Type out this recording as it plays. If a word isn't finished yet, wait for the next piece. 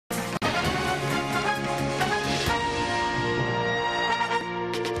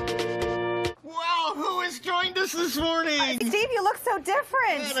dress this morning. Steve, you look so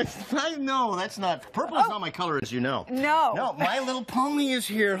different. I know, that's not... Purple is not my color, as you know. No. No, My Little Pony is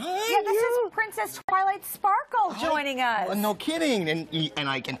here. Hi, yeah, this is Princess Twilight Sparkle joining us. No kidding. And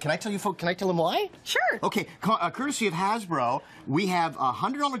can I tell you, folks, can I tell them why? Sure. Okay, courtesy of Hasbro, we have a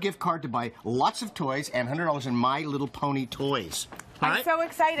 $100 gift card to buy lots of toys and $100 in My Little Pony toys. I'm so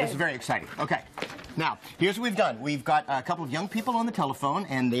excited. This is very exciting. Okay. Now, here's what we've done. We've got a couple of young people on the telephone,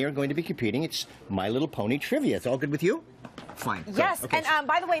 and they are going to be competing. It's My Little Pony trivia. It's all good with you? Fine. Yes, good. Okay. And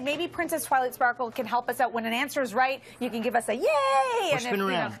by the way, maybe Princess Twilight Sparkle can help us out. When an answer is right, you can give us a yay! Or spin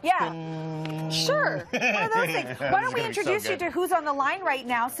around. Yeah. Spin. Sure. One of those things. Why don't we introduce you to who's on the line right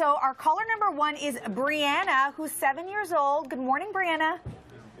now? So our caller number 1 is Brianna, who's 7 years old. Good morning, Brianna.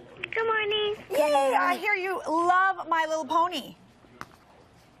 Good morning. Yay! I hear you love My Little Pony.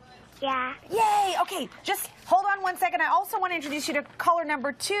 Yeah. Yay! Okay, just hold on one second. I also want to introduce you to caller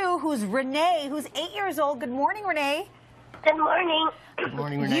number 2, who's Renee, who's 8 years old. Good morning, Renee. Good morning. Good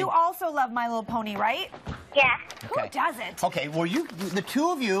morning, Renee. You also love My Little Pony, right? Yeah. Who doesn't? Okay, well, the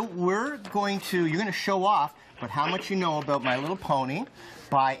two of you, you're going to show off, but how much you know about My Little Pony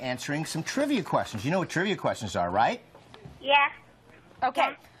by answering some trivia questions. You know what trivia questions are, right? Yeah.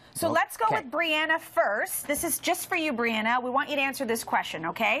 Okay. So let's go with Brianna first. This is just for you, Brianna. We want you to answer this question,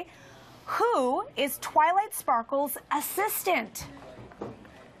 okay? Who is Twilight Sparkle's assistant?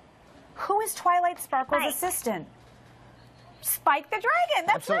 Who is Twilight Sparkle's assistant? Spike the Dragon.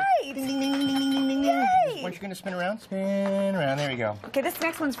 That's right. Ding, ding, ding, ding, ding, ding, ding. Yay. Once you're going to spin around. Spin around. There you go. Okay, this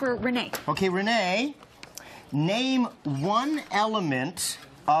next one's for Renee. Okay, Renee, name one element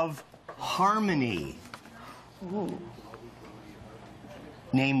of harmony. Ooh.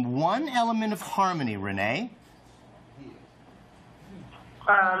 Name one element of harmony, Renee.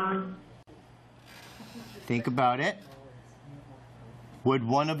 Think about it. Would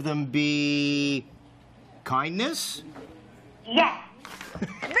one of them be kindness? Yes.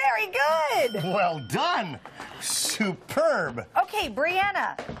 Very good. Well done. Superb. Okay,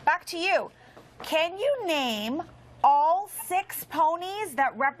 Brianna, back to you. Can you name all 6 ponies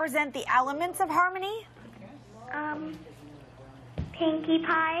that represent the elements of harmony? Pinkie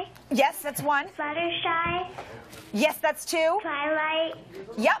Pie. Yes, that's 1. Fluttershy. Yes, that's 2. Twilight.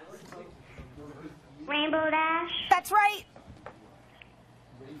 Yep. Rainbow Dash. That's right.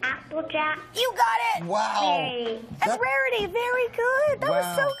 Applejack. You got it. Wow. Rarity. And Rarity, very good. That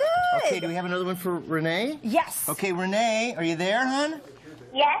was so good. Okay, do we have another one for Renee? Yes. Okay, Renee, are you there, hon?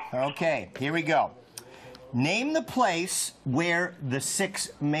 Yes. Okay, here we go. Name the place where the 6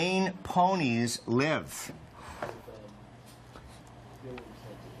 main ponies live.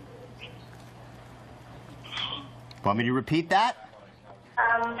 Want me to repeat that?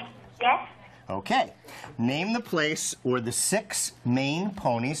 Yes. Okay. Name the place where the 6 main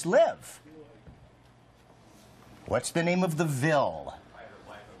ponies live. What's the name of the ville?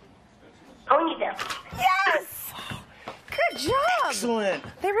 Ponyville. Yes. Good job. Excellent.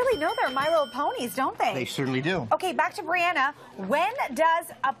 They really know their My Little Ponies, don't they? They certainly do. Okay, back to Brianna. When does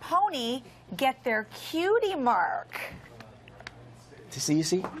a pony get their cutie mark? You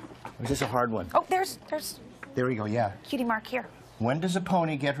see? Or is this a hard one? Oh, there's There we go, yeah. cutie mark here. When does a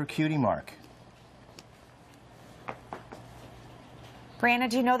pony get her cutie mark? Brianna,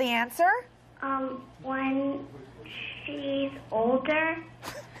 do you know the answer? When she's older.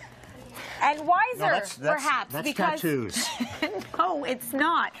 And wiser, perhaps. That's because tattoos. No, it's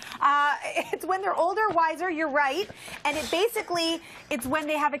not. It's when they're older, wiser, you're right. And it's when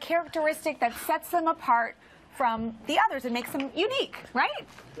they have a characteristic that sets them apart from the others and makes them unique, right?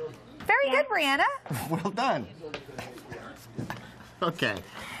 Very good, Brianna. Well done. Okay.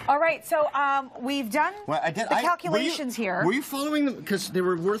 All right, so we've done the calculations here. Were you following them? Because they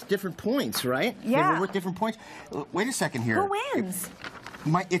were worth different points, right? Yeah. They were worth different points. Wait a second here. Who wins?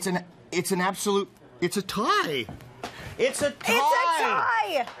 It's a tie. It's a tie. It's a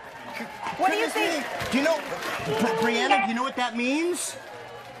tie. What do you think? Do you know, Brianna, do you know what that means?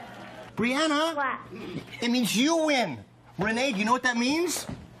 Brianna? What? It means you win. Renee, do you know what that means?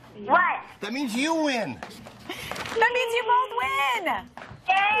 What? That means you win. That means you both win.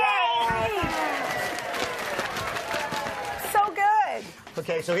 Yay! So good.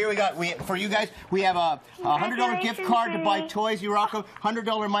 Okay, so here we got, for you guys, we have a $100 gift card to buy toys. You're welcome.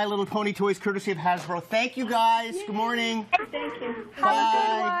 $100 My Little Pony toys, courtesy of Hasbro. Thank you, guys. Good morning. Thank you. Have a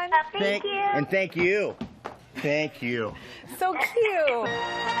good one. Thank you. And thank you. Thank you. So cute.